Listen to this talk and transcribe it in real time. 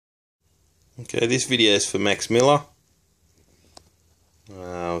Okay, this video is for Max Miller. He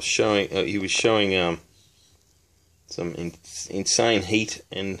was showing some insane heat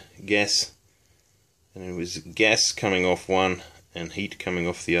and gas, and it was gas coming off one and heat coming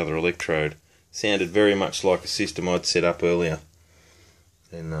off the other electrode. Sounded very much like a system I'd set up earlier.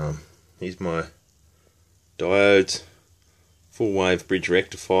 And here's my diodes, full wave bridge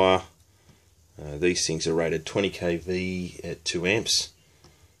rectifier. These things are rated 20 kV at 2 amps.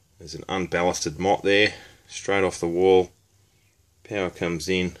 There's an unballasted mott there, straight off the wall. Power comes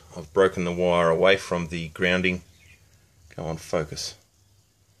in. I've broken the wire away from the grounding. Come on, focus.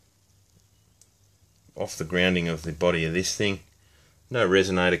 Off the grounding of the body of this thing. No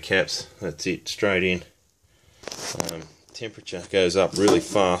resonator caps, that's it, straight in. Temperature goes up really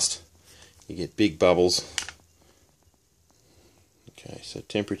fast. You get big bubbles. Okay, so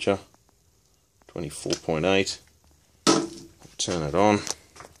temperature 24.8. Turn it on.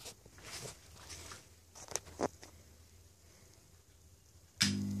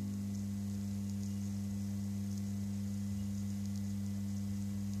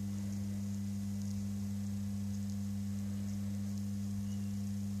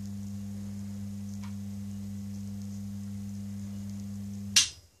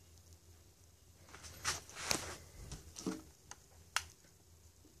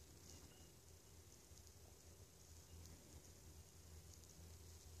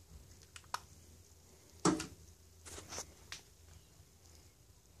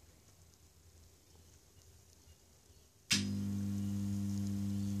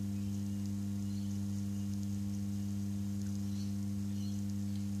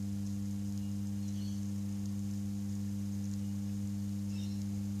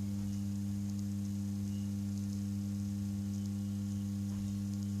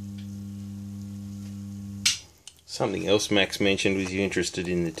 Something else Max mentioned was you're interested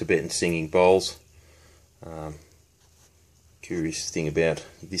in the Tibetan singing bowls. Curious thing about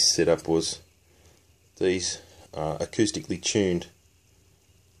this setup was these are acoustically tuned.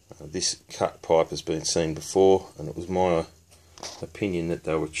 This cut pipe has been seen before, and it was my opinion that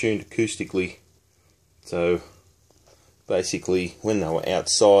they were tuned acoustically. So basically when they were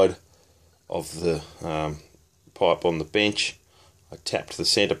outside of the pipe on the bench, I tapped the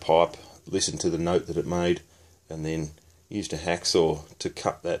centre pipe, listened to the note that it made, and then used a hacksaw to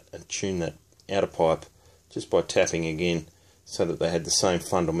cut that and tune that outer pipe just by tapping again, so that they had the same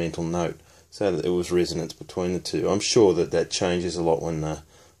fundamental note, so that there was resonance between the two. I'm sure that that changes a lot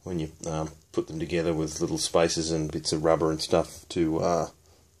when you put them together with little spaces and bits of rubber and stuff to what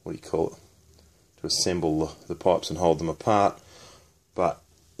do you call it, to assemble the pipes and hold them apart. But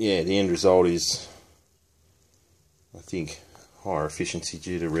yeah, the end result is, I think, higher efficiency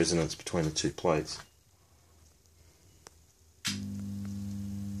due to resonance between the two plates.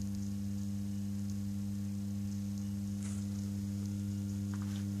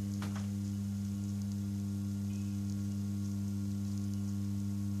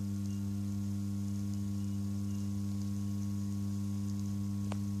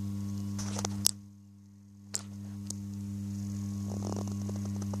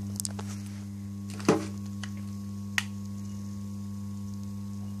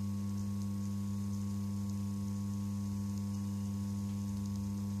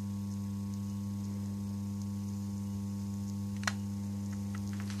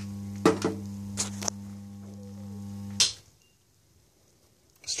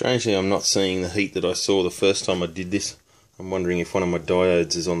 Strangely, I'm not seeing the heat that I saw the first time I did this. I'm wondering if one of my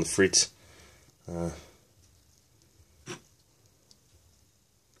diodes is on the fritz.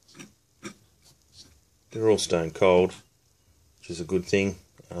 They're all stone cold, which is a good thing.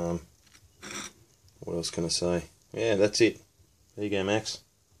 What else can I say? Yeah, that's it. There you go, Max.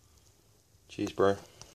 Cheers, bro.